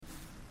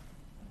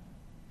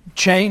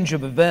change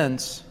of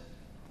events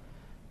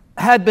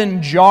had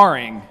been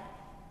jarring,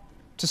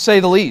 to say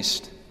the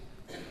least.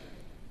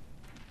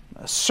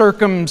 A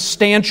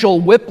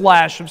circumstantial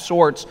whiplash of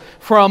sorts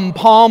from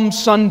Palm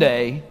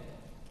Sunday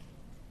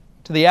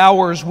to the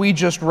hours we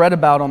just read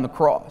about on the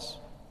cross.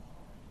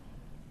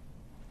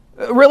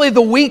 Really,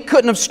 the week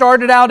couldn't have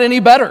started out any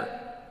better.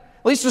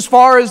 At least as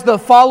far as the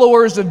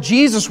followers of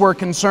Jesus were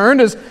concerned,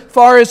 as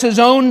far as His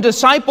own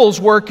disciples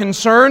were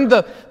concerned,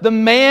 the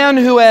man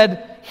who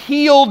had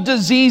healed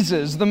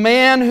diseases, the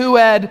man who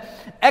had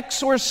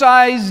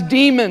exorcised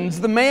demons,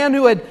 the man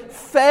who had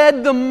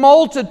fed the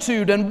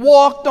multitude and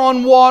walked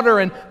on water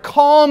and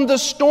calmed the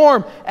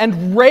storm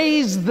and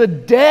raised the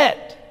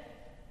dead,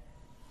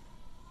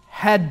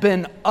 had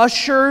been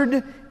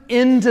ushered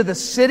into the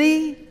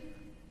city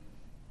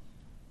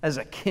as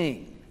a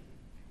king.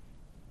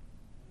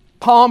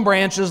 Palm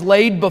branches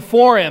laid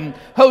before Him,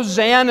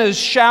 hosannas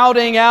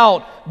shouting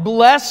out,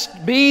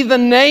 "Blessed be the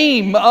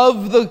name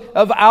of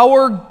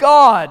our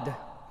God."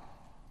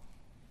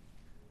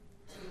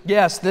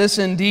 Yes, this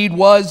indeed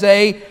was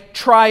a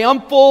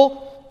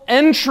triumphal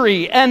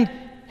entry, and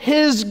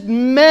His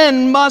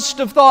men must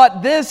have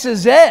thought, this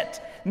is it.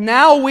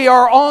 Now we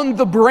are on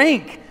the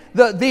brink.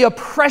 The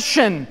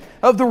oppression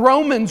of the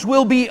Romans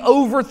will be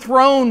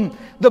overthrown.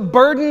 The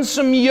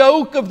burdensome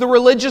yoke of the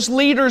religious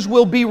leaders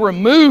will be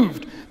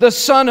removed. The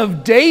Son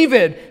of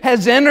David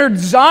has entered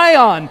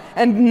Zion,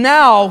 and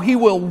now He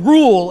will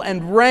rule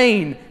and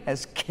reign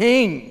as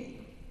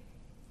King.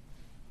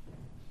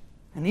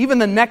 And even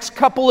the next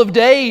couple of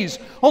days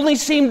only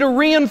seem to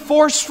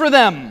reinforce for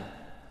them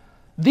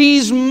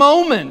these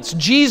moments.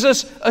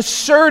 Jesus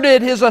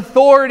asserted His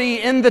authority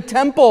in the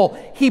temple.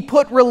 He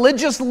put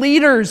religious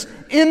leaders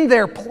in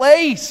their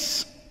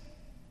place.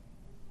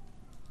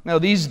 Now,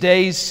 these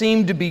days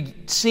seem to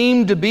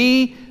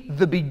be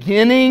the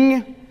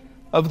beginning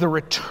of the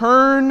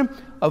return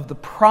of the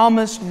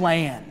promised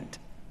land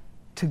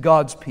to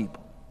God's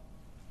people.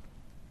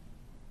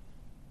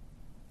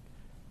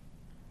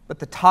 But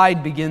the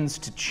tide begins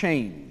to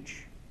change.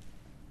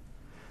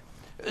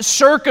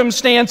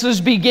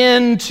 Circumstances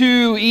begin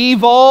to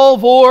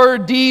evolve or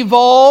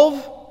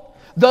devolve.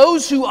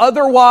 Those who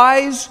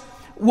otherwise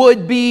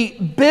would be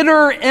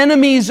bitter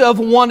enemies of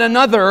one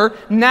another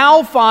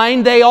now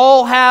find they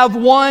all have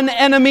one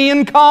enemy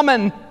in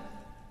common.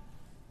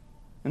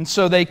 And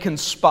so they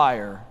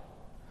conspire.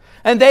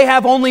 And they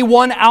have only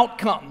one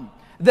outcome.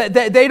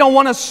 They don't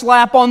want a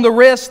slap on the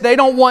wrist. They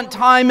don't want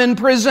time in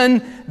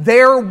prison.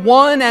 Their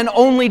one and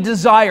only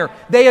desire.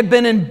 They had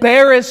been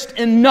embarrassed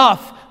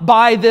enough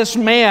by this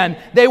man.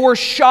 They were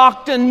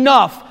shocked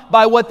enough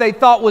by what they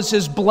thought was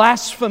his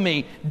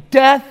blasphemy.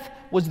 Death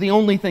was the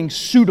only thing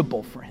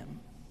suitable for him.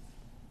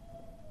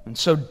 And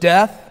so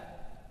death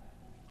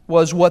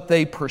was what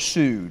they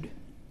pursued.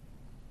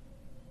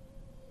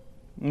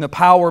 And the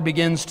power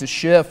begins to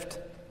shift.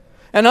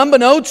 And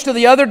unbeknownst to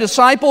the other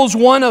disciples,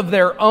 one of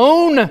their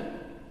own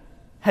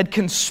had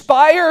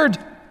conspired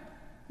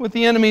with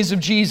the enemies of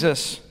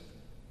Jesus.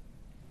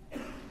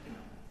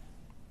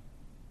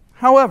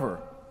 However,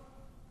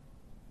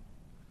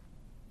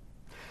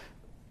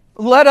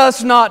 let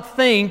us not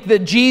think that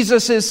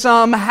Jesus is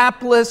some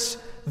hapless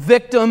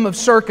victim of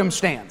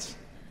circumstance.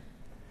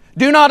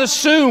 Do not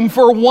assume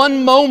for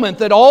one moment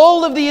that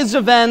all of these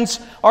events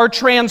are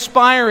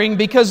transpiring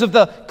because of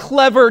the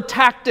clever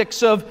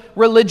tactics of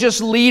religious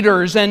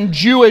leaders and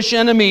Jewish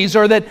enemies,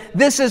 or that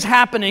this is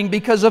happening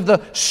because of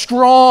the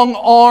strong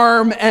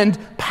arm and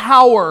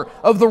power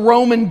of the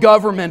Roman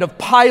government, of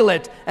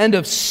Pilate and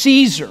of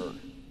Caesar.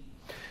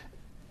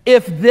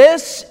 If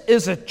this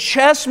is a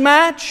chess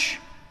match,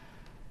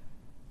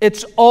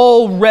 it's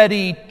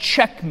already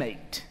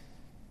checkmate,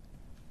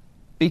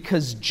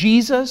 because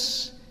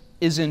Jesus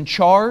is in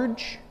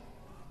charge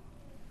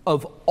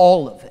of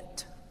all of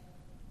it.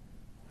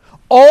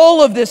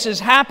 All of this is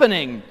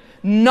happening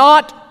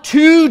not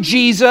to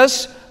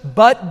Jesus,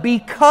 but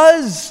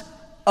because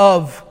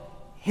of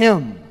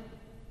Him.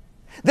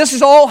 This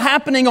is all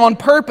happening on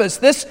purpose.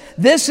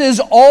 This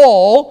is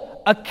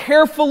all a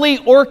carefully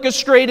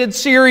orchestrated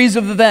series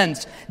of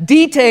events,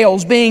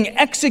 details being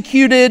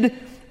executed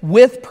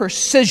with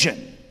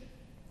precision.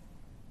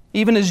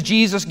 Even as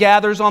Jesus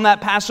gathers on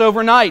that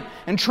Passover night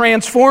and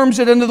transforms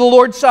it into the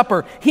Lord's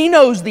Supper, He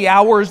knows the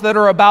hours that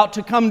are about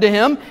to come to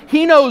Him.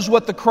 He knows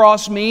what the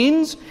cross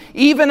means.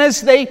 Even as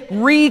they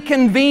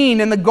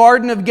reconvene in the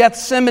Garden of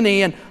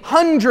Gethsemane and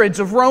hundreds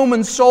of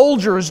Roman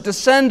soldiers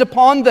descend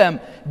upon them,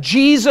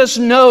 Jesus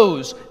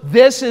knows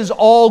this is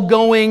all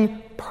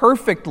going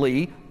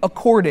perfectly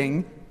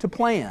according to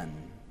plan.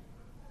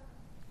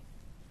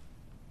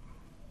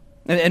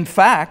 In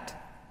fact,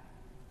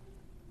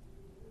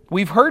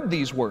 we've heard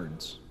these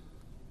words.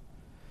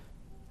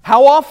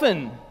 How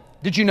often,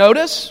 did you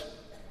notice?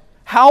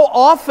 How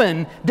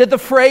often did the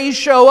phrase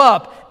show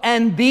up,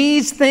 and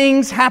these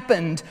things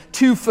happened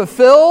to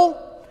fulfill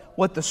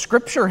what the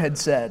Scripture had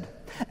said?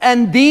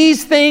 And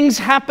these things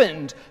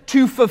happened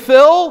to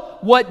fulfill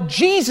what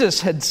Jesus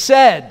had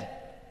said.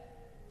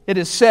 It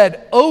is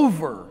said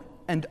over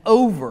and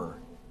over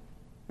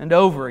and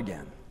over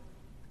again.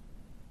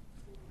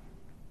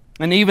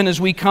 And even as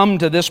we come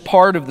to this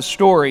part of the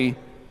story,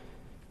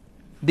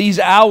 these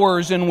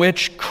hours in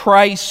which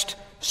Christ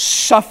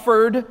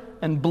suffered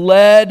and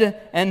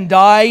bled and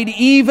died,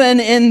 even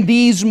in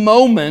these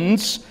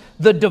moments,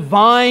 the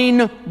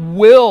divine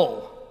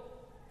will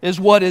is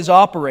what is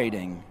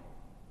operating.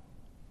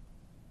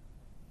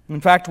 In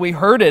fact, we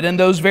heard it in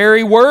those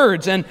very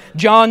words in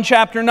John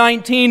chapter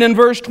 19 and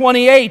verse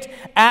 28.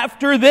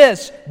 After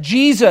this,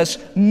 Jesus,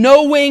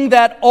 knowing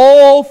that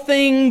all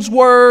things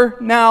were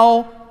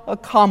now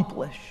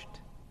accomplished.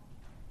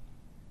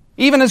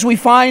 Even as we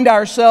find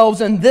ourselves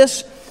in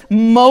this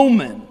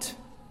moment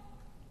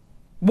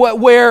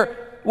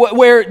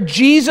where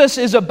Jesus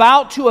is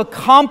about to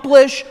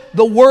accomplish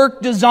the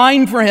work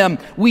designed for Him,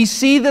 we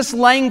see this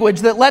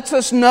language that lets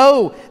us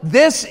know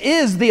this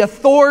is the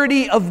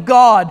authority of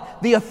God,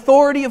 the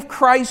authority of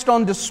Christ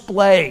on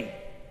display.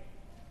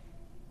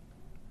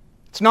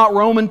 It's not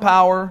Roman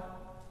power.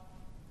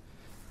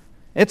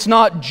 It's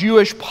not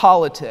Jewish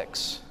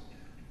politics.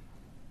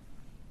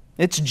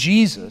 It's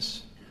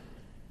Jesus.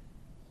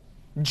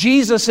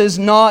 Jesus is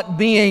not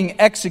being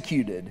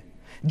executed.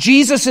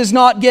 Jesus is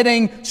not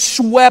getting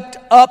swept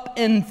up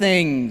in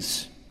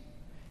things.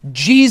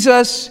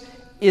 Jesus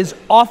is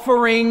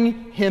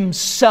offering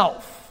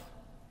Himself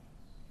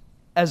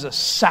as a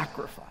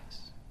sacrifice.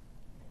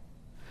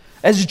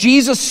 As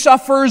Jesus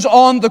suffers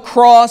on the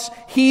cross,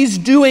 He's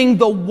doing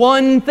the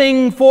one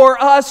thing for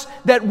us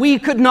that we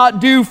could not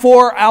do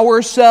for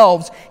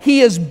ourselves. He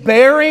is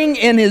bearing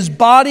in His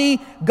body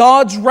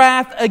God's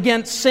wrath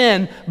against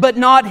sin, but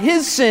not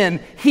His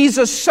sin. He's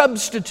a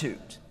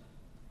substitute.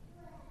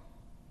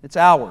 It's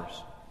ours.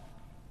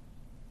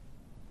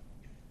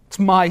 It's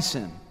my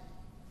sin.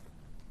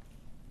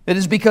 It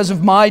is because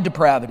of my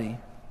depravity.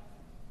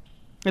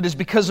 It is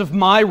because of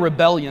my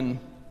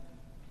rebellion.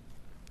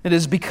 It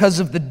is because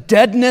of the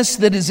deadness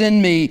that is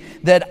in me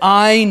that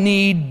I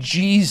need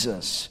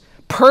Jesus,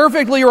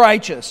 perfectly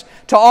righteous,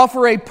 to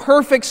offer a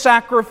perfect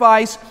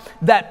sacrifice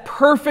that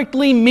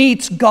perfectly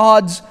meets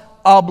God's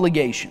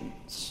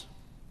obligations.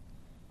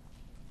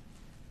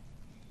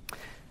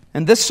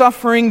 And this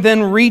suffering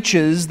then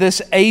reaches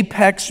this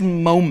apex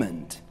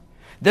moment.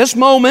 This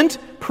moment,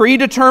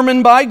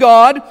 predetermined by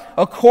God,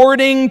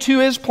 according to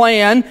His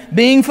plan,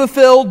 being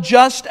fulfilled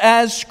just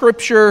as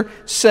Scripture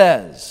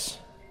says.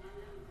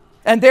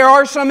 And there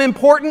are some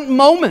important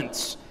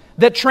moments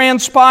that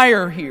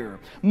transpire here.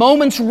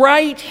 Moments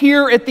right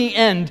here at the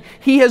end.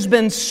 He has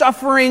been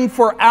suffering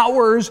for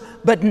hours,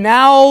 but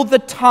now the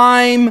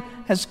time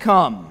has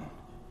come.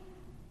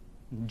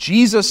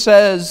 Jesus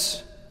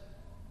says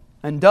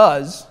and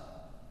does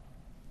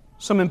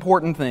some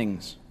important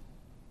things.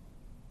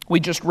 We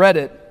just read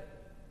it.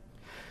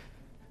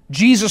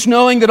 Jesus,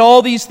 knowing that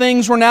all these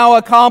things were now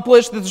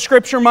accomplished, that the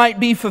Scripture might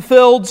be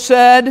fulfilled,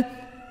 said,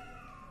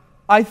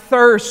 I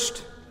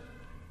thirst.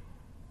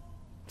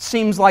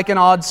 Seems like an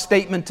odd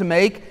statement to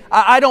make.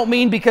 I don't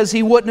mean because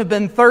He wouldn't have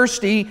been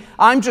thirsty.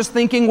 I'm just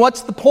thinking,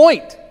 what's the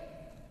point?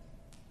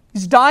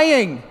 He's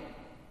dying.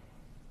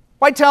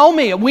 Why tell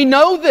me? We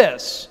know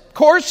this. Of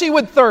course He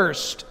would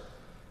thirst.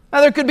 Now,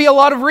 there could be a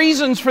lot of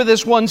reasons for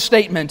this one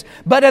statement,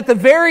 but at the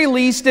very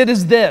least it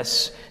is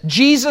this.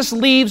 Jesus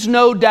leaves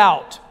no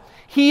doubt.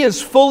 He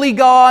is fully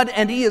God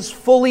and He is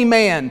fully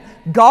man.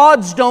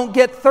 Gods don't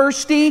get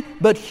thirsty,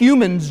 but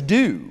humans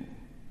do.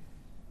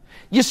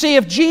 You see,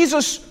 if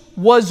Jesus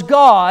was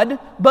God,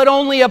 but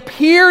only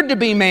appeared to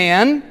be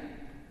man,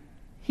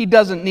 He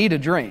doesn't need a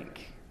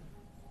drink.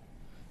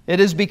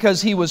 It is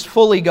because He was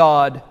fully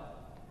God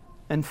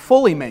and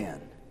fully man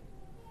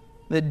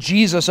that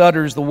Jesus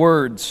utters the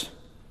words,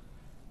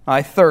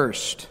 I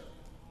thirst.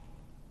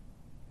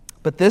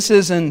 But this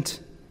isn't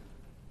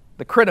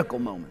the critical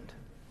moment.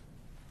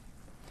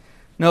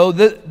 No,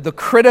 the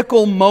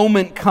critical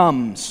moment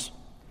comes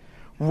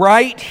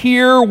right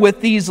here with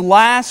these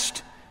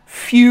last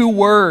few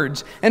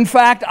words. In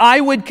fact, I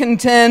would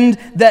contend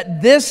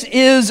that this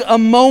is a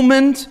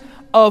moment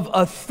of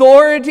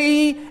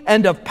authority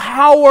and of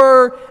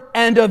power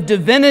and of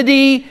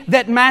divinity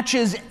that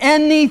matches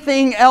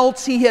anything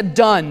else He had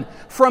done.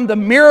 From the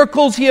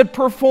miracles He had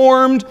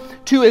performed,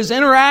 to His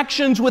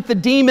interactions with the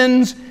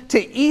demons,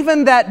 to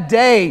even that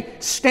day,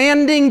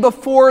 standing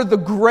before the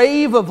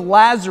grave of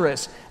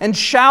Lazarus and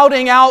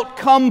shouting out,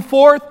 come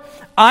forth.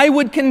 I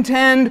would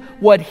contend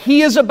what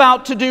He is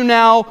about to do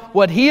now,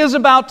 what He is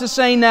about to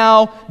say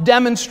now,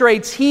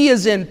 demonstrates He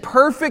is in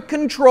perfect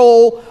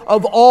control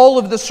of all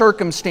of the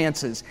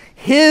circumstances.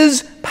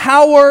 His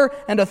power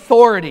and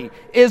authority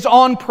is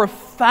on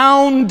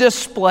profound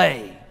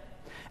display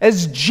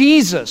as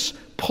Jesus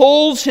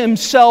pulls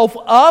Himself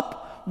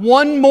up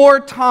one more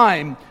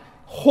time,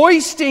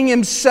 hoisting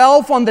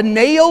Himself on the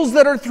nails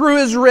that are through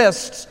His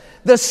wrists,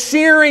 the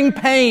searing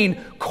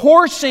pain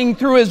coursing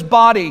through His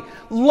body,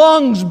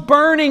 lungs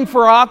burning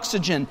for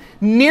oxygen,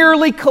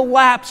 nearly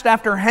collapsed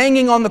after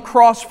hanging on the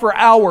cross for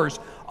hours,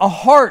 a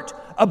heart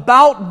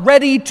about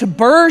ready to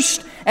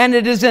burst, and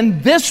it is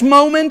in this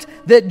moment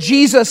that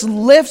Jesus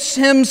lifts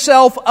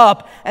Himself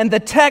up. And the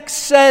text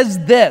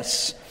says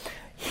this,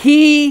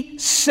 He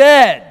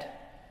said.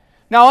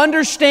 Now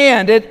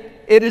understand,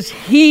 It is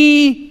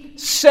He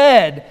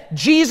said.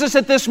 Jesus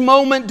at this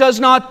moment does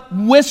not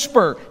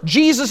whisper.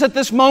 Jesus at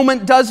this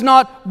moment does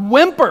not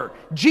whimper.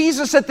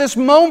 Jesus at this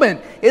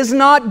moment is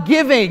not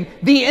giving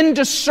the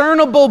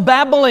indiscernible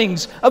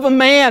babblings of a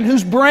man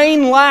whose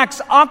brain lacks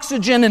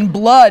oxygen and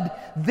blood.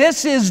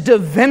 This is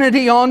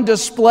divinity on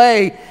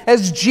display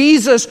as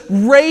Jesus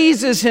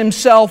raises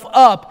Himself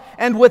up,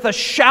 and with a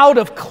shout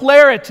of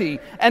clarity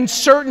and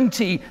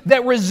certainty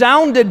that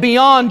resounded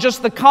beyond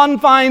just the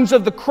confines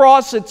of the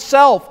cross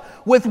itself,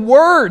 with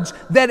words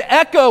that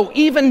echo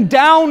even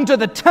down to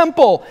the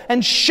temple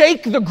and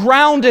shake the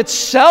ground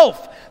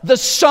itself, the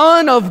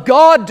Son of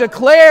God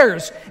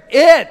declares,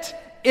 "It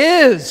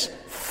is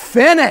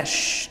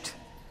finished."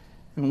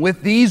 And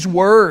with these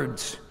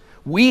words,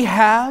 we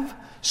have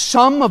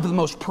some of the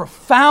most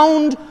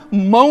profound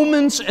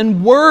moments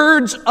and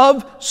words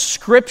of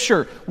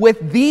Scripture.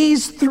 With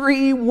these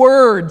three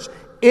words,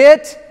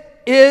 "It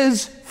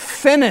is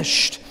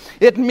finished,"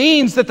 it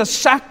means that the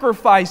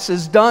sacrifice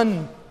is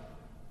done.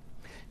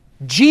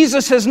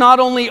 Jesus has not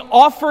only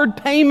offered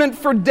payment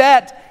for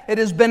debt, it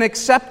has been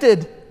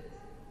accepted.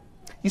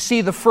 You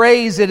see, the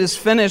phrase "it is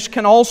finished"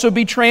 can also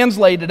be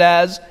translated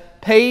as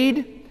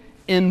paid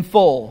in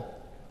full.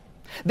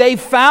 They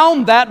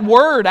found that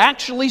word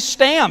actually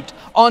stamped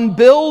on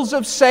bills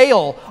of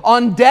sale,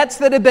 on debts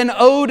that had been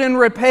owed and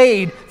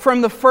repaid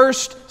from the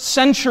first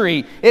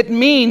century. It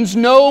means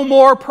no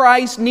more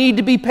price need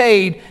to be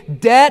paid.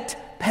 Debt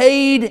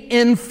paid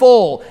in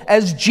full.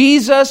 As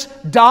Jesus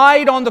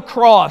died on the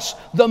cross,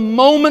 the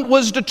moment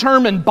was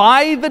determined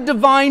by the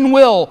divine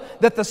will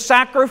that the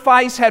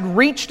sacrifice had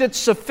reached its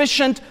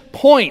sufficient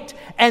point,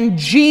 and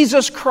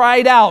Jesus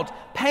cried out,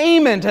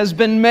 "Payment has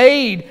been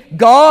made.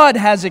 God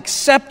has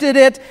accepted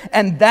it,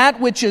 and that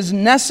which is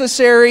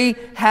necessary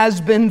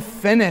has been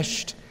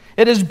finished."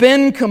 It has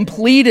been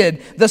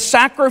completed. The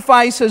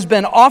sacrifice has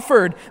been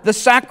offered. The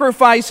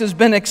sacrifice has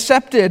been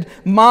accepted.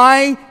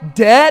 My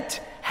debt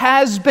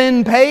has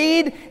been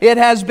paid. It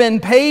has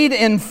been paid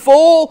in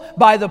full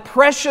by the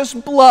precious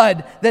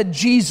blood that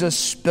Jesus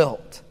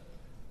spilt.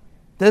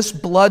 This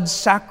blood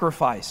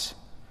sacrifice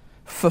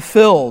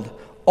fulfilled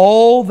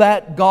all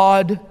that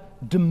God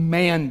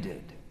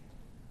demanded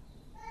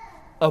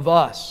of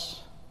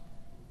us.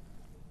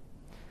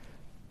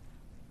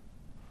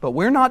 But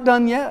we're not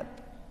done yet.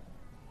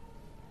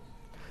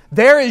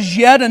 There is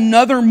yet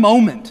another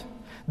moment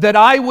that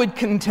I would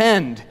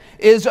contend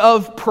is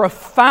of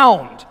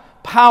profound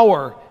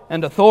power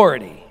and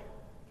authority.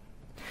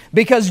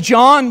 Because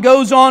John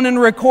goes on and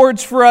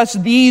records for us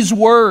these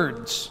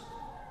words,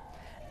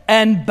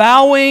 "And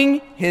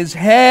bowing His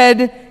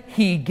head,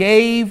 He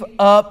gave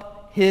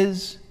up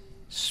His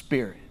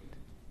spirit."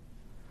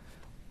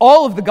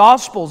 All of the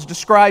Gospels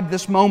describe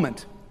this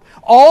moment.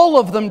 All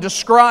of them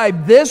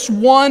describe this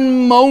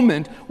one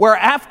moment where,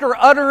 after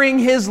uttering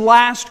His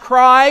last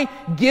cry,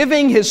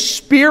 giving His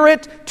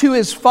spirit to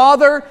His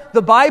Father,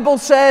 the Bible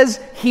says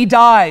He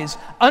dies.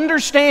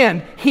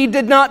 Understand, He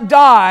did not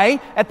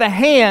die at the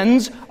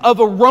hands of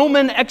a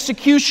Roman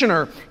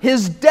executioner.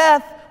 His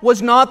death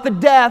was not the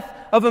death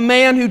of a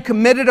man who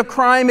committed a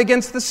crime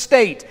against the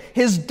state.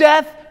 His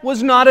death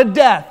was not a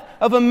death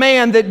of a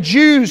man that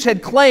Jews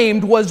had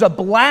claimed was a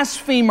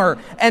blasphemer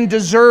and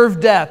deserved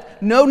death.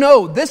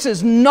 No, this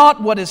is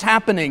not what is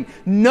happening.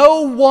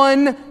 No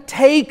one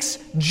takes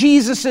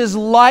Jesus'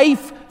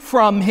 life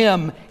from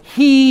Him.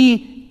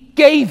 He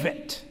gave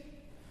it.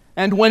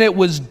 And when it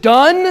was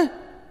done,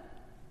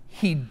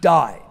 He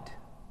died.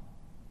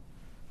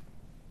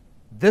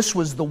 This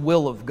was the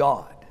will of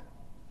God.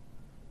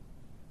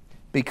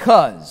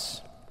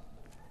 Because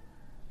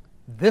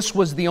this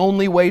was the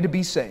only way to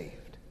be saved.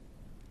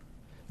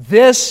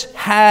 This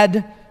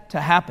had to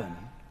happen.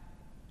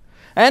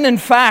 And in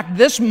fact,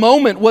 this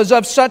moment was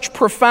of such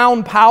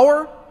profound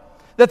power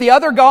that the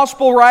other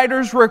gospel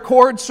writers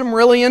record some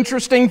really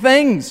interesting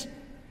things.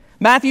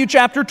 Matthew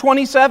chapter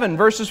 27,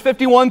 verses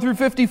 51 through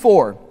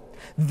 54.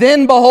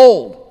 "Then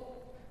behold,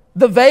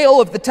 the veil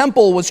of the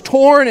temple was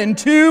torn in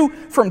two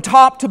from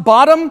top to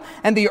bottom,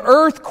 and the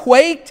earth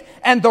quaked,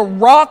 and the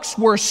rocks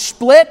were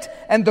split,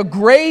 and the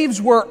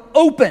graves were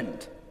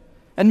opened.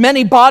 And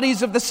many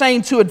bodies of the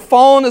saints who had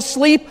fallen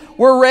asleep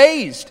were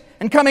raised.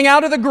 And coming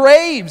out of the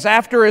graves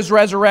after His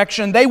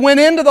resurrection, they went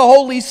into the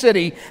holy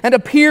city and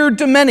appeared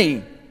to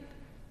many.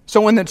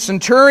 So when the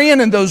centurion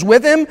and those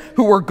with him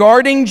who were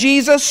guarding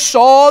Jesus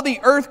saw the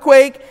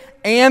earthquake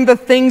and the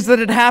things that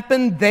had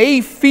happened, they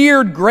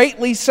feared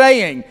greatly,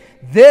 saying,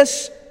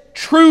 'This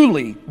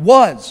truly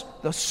was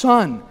the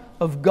Son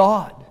of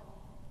God.'"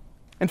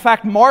 In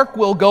fact, Mark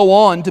will go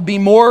on to be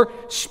more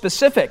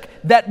specific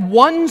that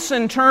one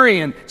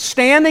centurion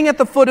standing at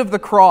the foot of the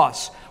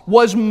cross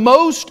was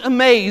most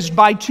amazed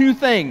by two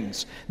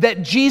things: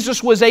 that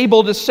Jesus was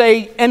able to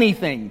say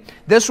anything.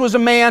 This was a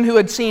man who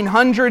had seen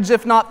hundreds,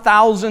 if not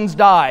thousands,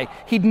 die.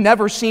 He'd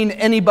never seen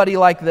anybody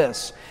like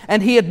this.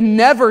 And he had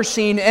never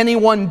seen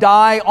anyone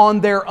die on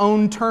their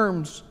own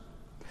terms.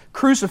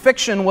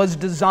 Crucifixion was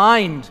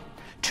designed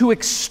to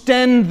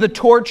extend the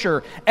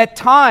torture. At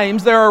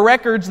times, there are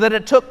records that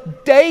it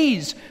took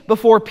days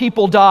before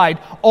people died,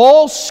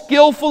 all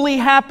skillfully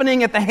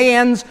happening at the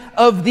hands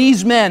of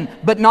these men,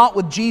 but not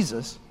with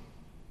Jesus,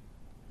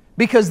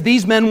 because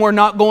these men were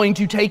not going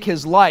to take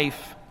His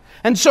life.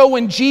 And so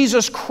when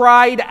Jesus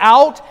cried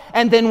out,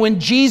 and then when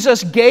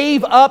Jesus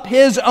gave up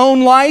His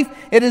own life,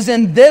 it is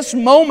in this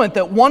moment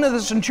that one of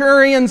the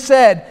centurions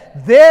said,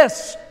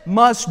 "This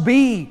must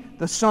be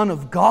the Son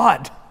of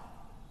God."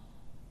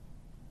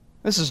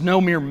 This is no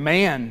mere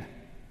man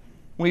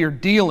we are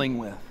dealing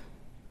with.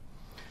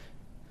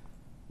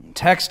 The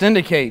text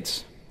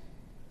indicates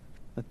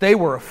that they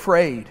were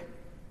afraid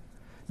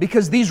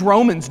because these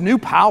Romans knew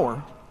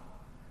power.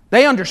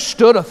 They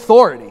understood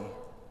authority.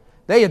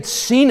 They had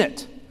seen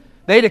it.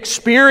 They had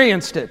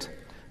experienced it.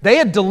 They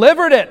had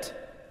delivered it.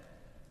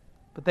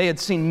 But they had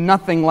seen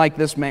nothing like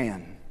this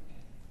man.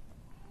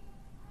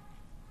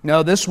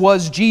 No, this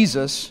was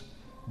Jesus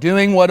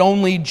doing what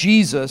only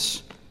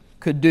Jesus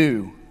could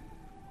do.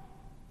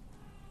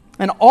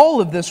 And all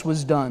of this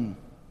was done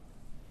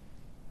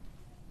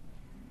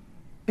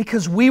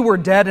because we were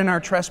dead in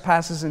our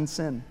trespasses and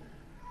sin.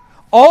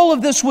 All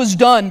of this was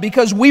done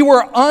because we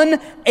were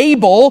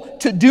unable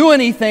to do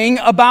anything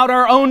about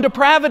our own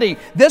depravity.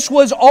 This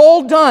was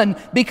all done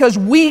because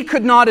we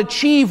could not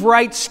achieve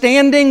right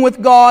standing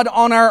with God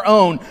on our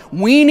own.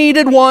 We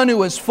needed one who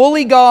was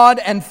fully God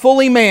and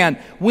fully man.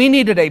 We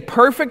needed a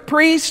perfect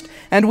priest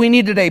and we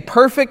needed a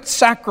perfect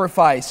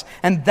sacrifice.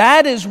 And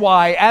that is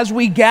why, as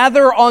we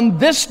gather on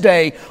this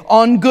day,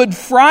 on Good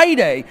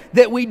Friday,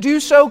 that we do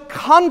so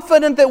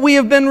confident that we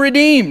have been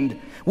redeemed.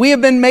 We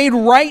have been made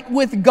right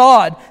with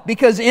God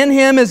because in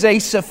Him is a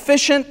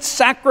sufficient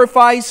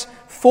sacrifice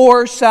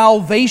for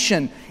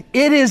salvation.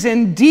 It is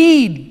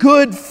indeed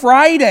Good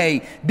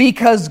Friday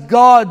because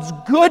God's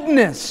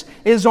goodness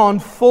is on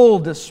full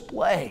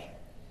display.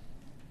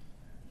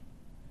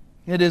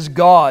 It is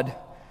God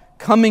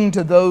coming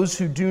to those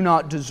who do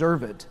not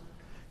deserve it,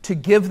 to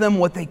give them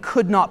what they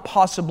could not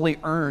possibly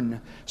earn,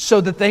 so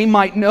that they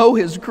might know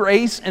His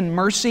grace and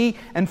mercy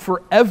and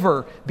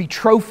forever be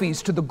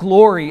trophies to the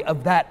glory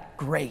of that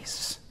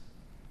grace.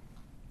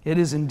 It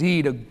is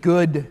indeed a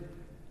Good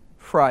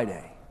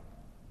Friday.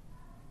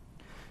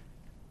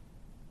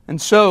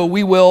 And so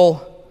we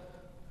will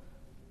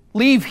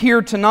leave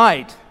here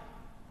tonight,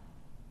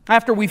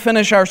 after we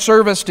finish our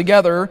service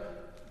together,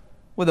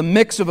 with a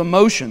mix of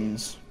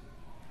emotions.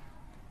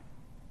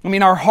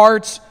 Our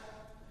hearts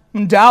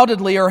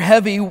undoubtedly are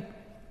heavy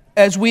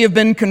as we have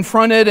been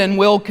confronted and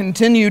will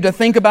continue to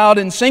think about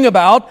and sing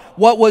about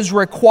what was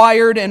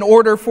required in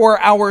order for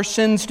our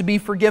sins to be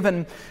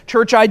forgiven.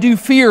 Church, I do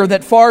fear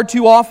that far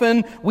too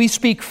often we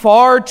speak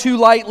far too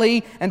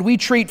lightly and we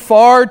treat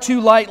far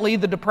too lightly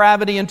the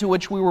depravity into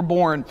which we were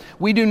born.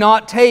 We do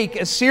not take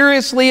as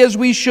seriously as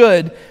we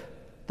should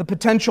the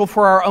potential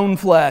for our own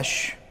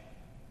flesh.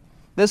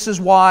 This is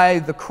why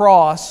the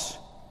cross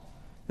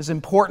is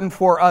important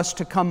for us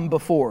to come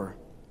before.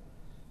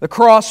 The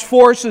cross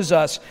forces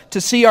us to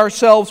see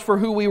ourselves for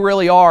who we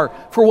really are,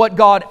 for what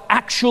God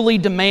actually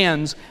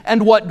demands,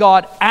 and what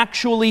God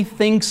actually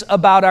thinks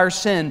about our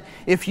sin.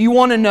 If you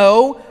want to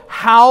know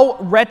how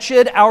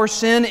wretched our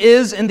sin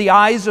is in the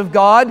eyes of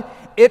God,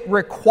 it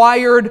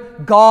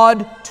required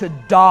God to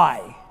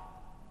die.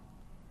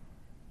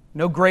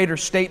 No greater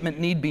statement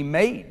need be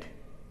made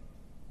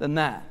than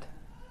that.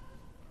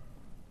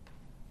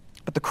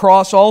 But the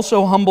cross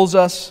also humbles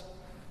us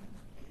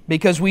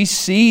because we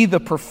see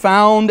the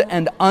profound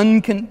and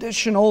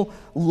unconditional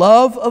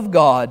love of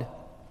God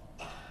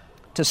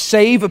to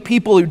save a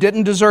people who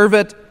didn't deserve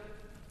it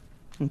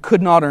and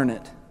could not earn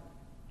it.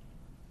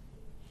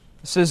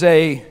 This is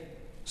a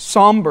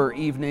somber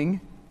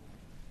evening.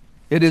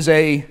 It is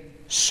a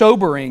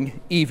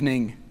sobering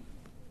evening.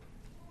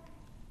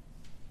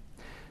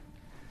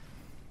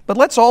 But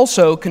let's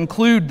also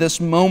conclude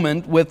this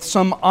moment with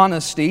some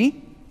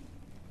honesty,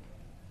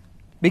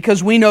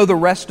 because we know the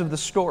rest of the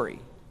story.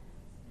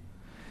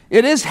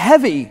 It is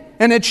heavy,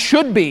 and it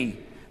should be.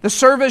 The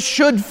service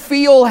should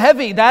feel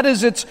heavy. That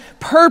is its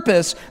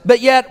purpose. But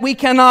yet we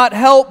cannot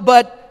help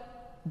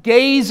but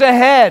gaze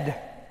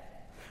ahead.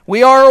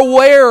 We are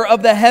aware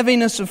of the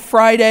heaviness of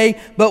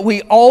Friday, but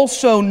we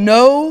also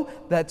know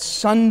that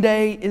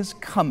Sunday is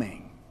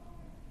coming.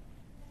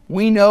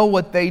 We know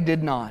what they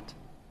did not.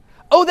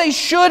 Oh, they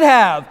should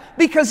have,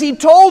 because He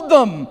told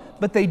them,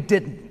 but they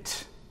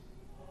didn't.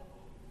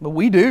 But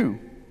we do.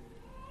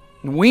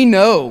 And we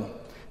know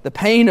the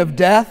pain of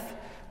death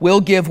will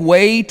give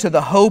way to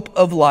the hope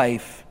of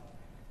life.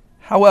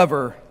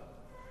 However,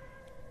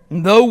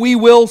 though we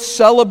will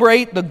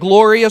celebrate the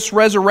glorious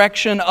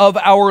resurrection of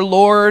our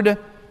Lord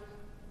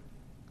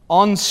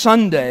on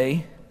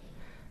Sunday,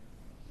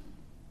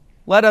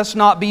 let us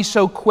not be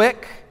so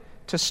quick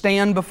to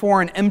stand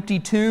before an empty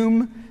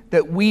tomb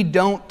that we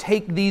don't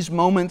take these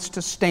moments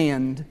to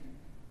stand,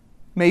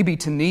 maybe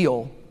to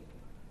kneel,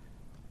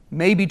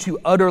 maybe to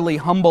utterly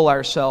humble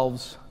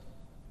ourselves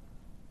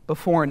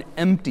before an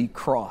empty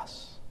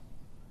cross.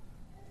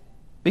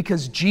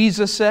 Because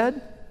Jesus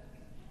said,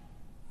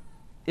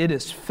 "It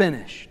is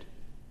finished."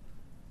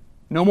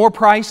 No more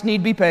price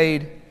need be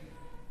paid.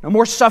 No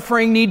more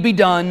suffering need be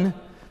done.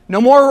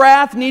 No more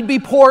wrath need be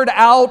poured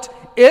out.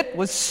 It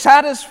was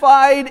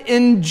satisfied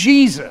in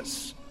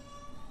Jesus.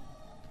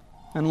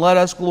 And let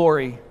us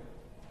glory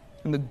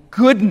in the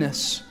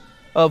goodness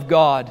of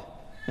God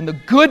and the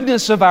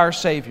goodness of our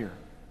Savior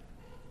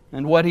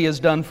and what He has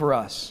done for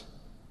us,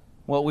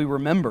 what we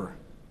remember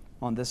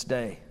on this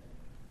day.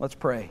 Let's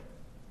pray.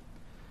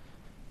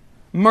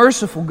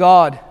 Merciful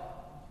God,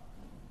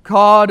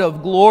 God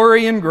of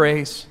glory and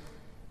grace,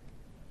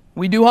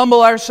 we do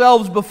humble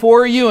ourselves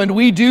before You, and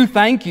we do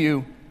thank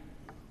You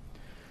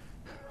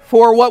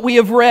for what we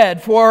have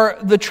read, for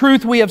the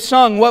truth we have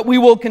sung, what we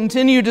will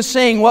continue to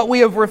sing, what we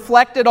have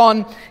reflected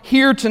on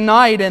here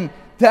tonight, and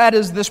that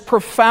is this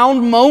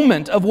profound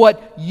moment of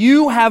what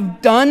You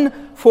have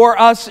done for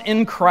us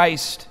in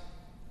Christ.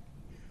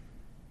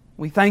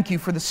 We thank You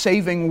for the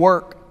saving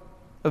work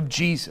of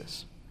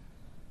Jesus.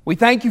 We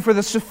thank You for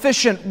the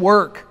sufficient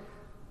work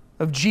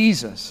of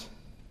Jesus.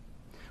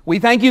 We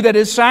thank You that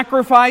His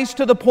sacrifice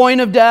to the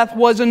point of death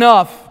was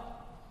enough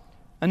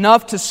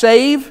to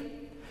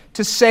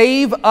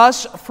save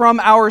us from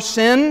our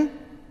sin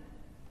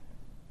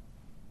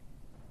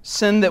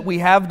that we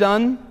have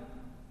done,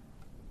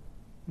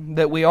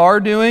 that we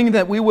are doing,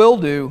 that we will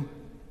do,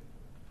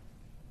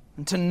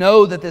 and to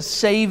know that this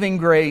saving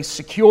grace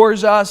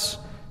secures us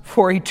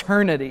for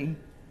eternity.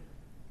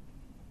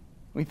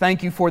 We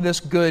thank You for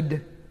this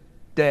good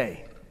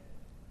day.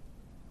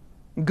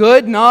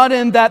 Good not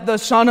in that the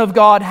Son of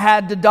God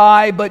had to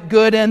die, but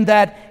good in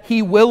that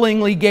He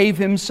willingly gave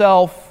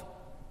Himself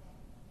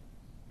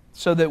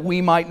so that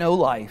we might know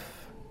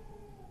life.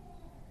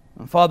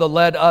 And Father,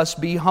 let us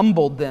be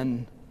humbled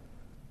then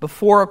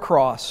before a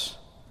cross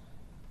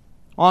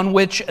on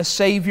which a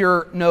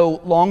Savior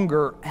no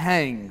longer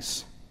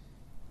hangs,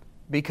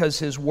 because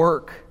His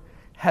work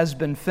has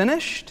been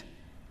finished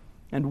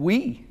and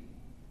we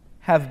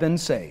have been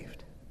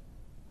saved.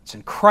 It's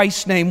in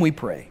Christ's name we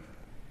pray.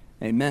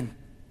 Amen.